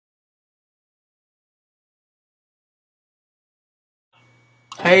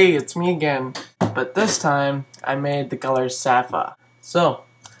Hey, it's me again. But this time, I made the color Sapphire. So,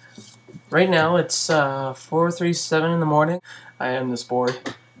 right now it's 4:37 in the morning. I am this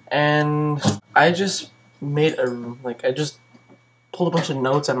bored. And I just made I just pulled a bunch of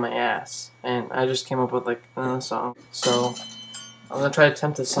notes out of my ass. And I just came up with another song. So, I'm gonna try to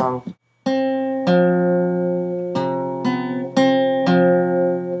attempt this song.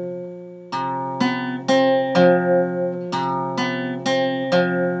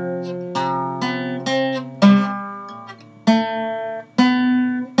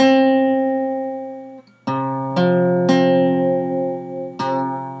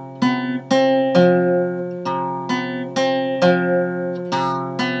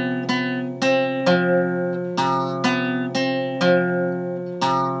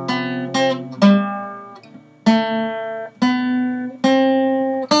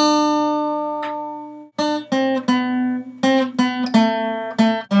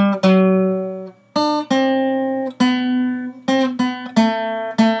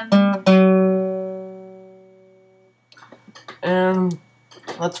 And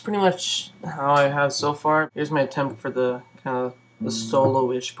that's pretty much how I have so far. Here's my attempt for the kind of the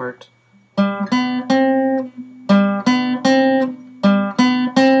solo-ish part.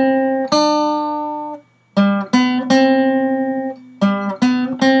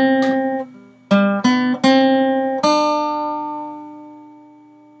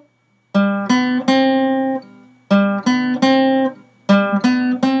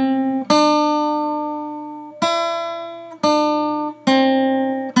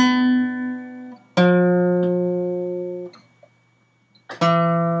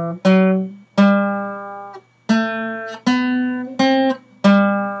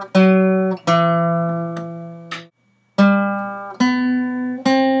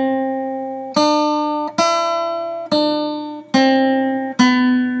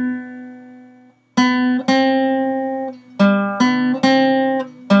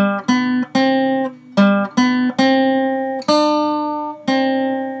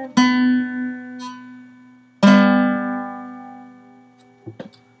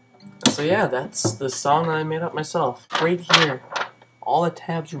 So yeah, that's the song that I made up myself. Right here. All the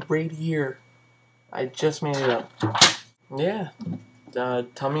tabs right here. I just made it up. Yeah.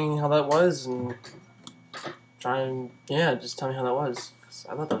 Tell me how that was and just tell me how that was. 'Cause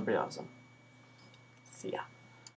I thought that was pretty awesome. See ya.